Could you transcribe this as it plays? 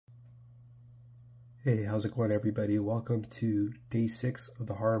Hey, how's it going, everybody? Welcome to day 6 of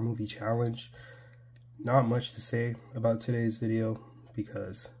the horror movie challenge. Not much to say about today's video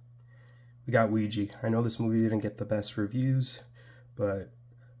because we got Ouija. I know this movie didn't get the best reviews, but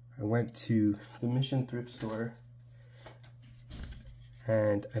I went to the Mission thrift store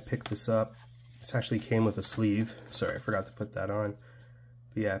and I picked this up. This actually came with a sleeve. Sorry, I forgot to put that on.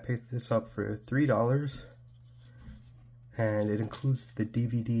 But yeah, I picked this up for $3. And it includes the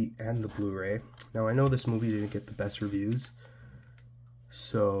DVD and the Blu-ray. Now, I know this movie didn't get the best reviews,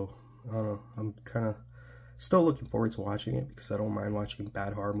 so I don't know, I'm kind of still looking forward to watching it because I don't mind watching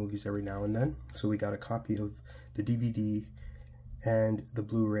bad horror movies every now and then. So we got a copy of the DVD and the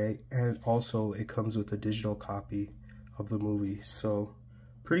Blu-ray, and also it comes with a digital copy of the movie, so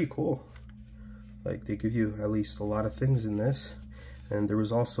pretty cool. Like, they give you at least a lot of things in this, and there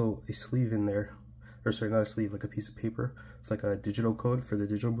was also a sleeve in there. Or sorry, not a sleeve, like a piece of paper. It's like a digital code for the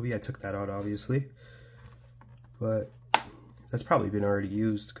digital movie. I took that out, obviously. But that's probably been already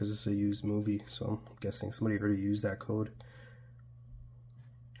used because it's a used movie. So I'm guessing somebody already used that code.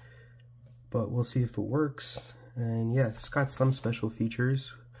 But we'll see if it works. And yeah, it's got some special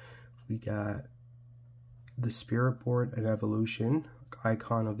features. We got the Spirit Board and Evolution,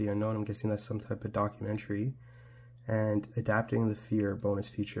 Icon of the Unknown. I'm guessing that's some type of documentary. And Adapting the Fear bonus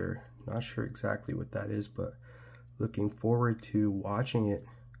feature. Not sure exactly what that is, but looking forward to watching it.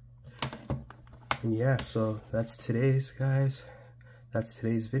 And yeah, so that's today's, guys. That's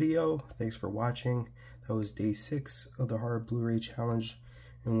today's video. Thanks for watching. That was day 6 of the horror Blu-ray challenge,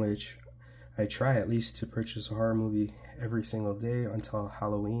 in which I try at least to purchase a horror movie every single day until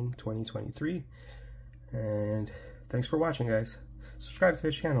Halloween 2023. And thanks for watching, guys. Subscribe to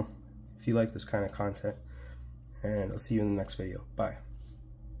the channel if you like this kind of content. And I'll see you in the next video. Bye.